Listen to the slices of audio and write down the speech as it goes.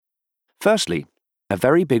Firstly, a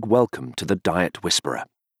very big welcome to the Diet Whisperer.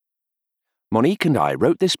 Monique and I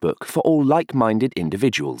wrote this book for all like-minded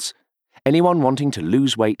individuals, anyone wanting to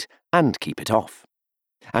lose weight and keep it off,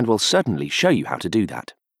 and we'll certainly show you how to do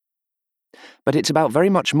that. But it's about very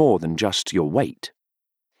much more than just your weight.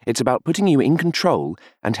 It's about putting you in control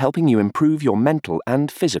and helping you improve your mental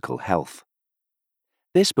and physical health.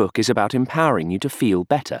 This book is about empowering you to feel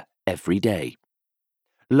better every day.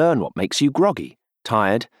 Learn what makes you groggy,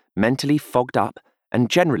 tired, mentally fogged up, and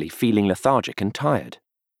generally feeling lethargic and tired.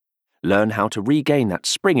 Learn how to regain that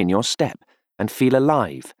spring in your step and feel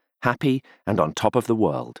alive, happy, and on top of the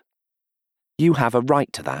world. You have a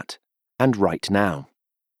right to that, and right now.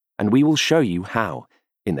 And we will show you how,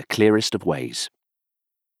 in the clearest of ways.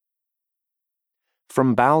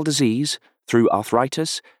 From bowel disease, through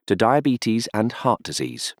arthritis, to diabetes and heart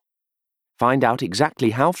disease. Find out exactly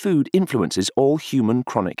how food influences all human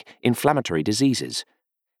chronic inflammatory diseases,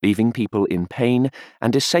 leaving people in pain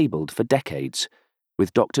and disabled for decades,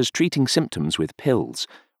 with doctors treating symptoms with pills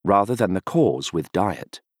rather than the cause with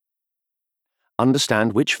diet.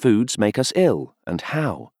 Understand which foods make us ill and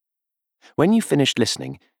how. When you've finished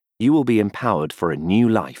listening, you will be empowered for a new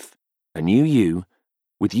life, a new you,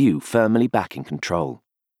 with you firmly back in control.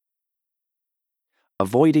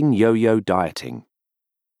 Avoiding yo-yo dieting.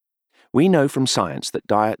 We know from science that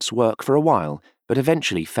diets work for a while, but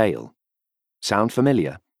eventually fail. Sound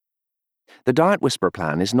familiar? The Diet Whisperer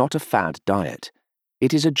plan is not a fad diet.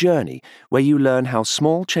 It is a journey where you learn how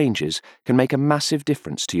small changes can make a massive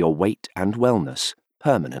difference to your weight and wellness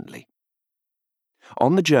permanently.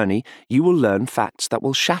 On the journey, you will learn facts that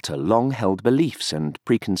will shatter long-held beliefs and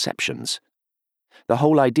preconceptions. The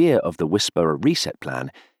whole idea of the Whisperer Reset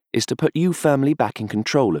Plan is to put you firmly back in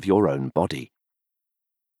control of your own body.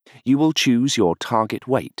 You will choose your target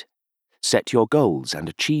weight, set your goals and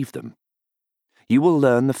achieve them. You will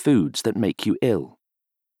learn the foods that make you ill.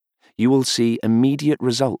 You will see immediate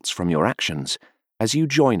results from your actions as you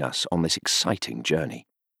join us on this exciting journey.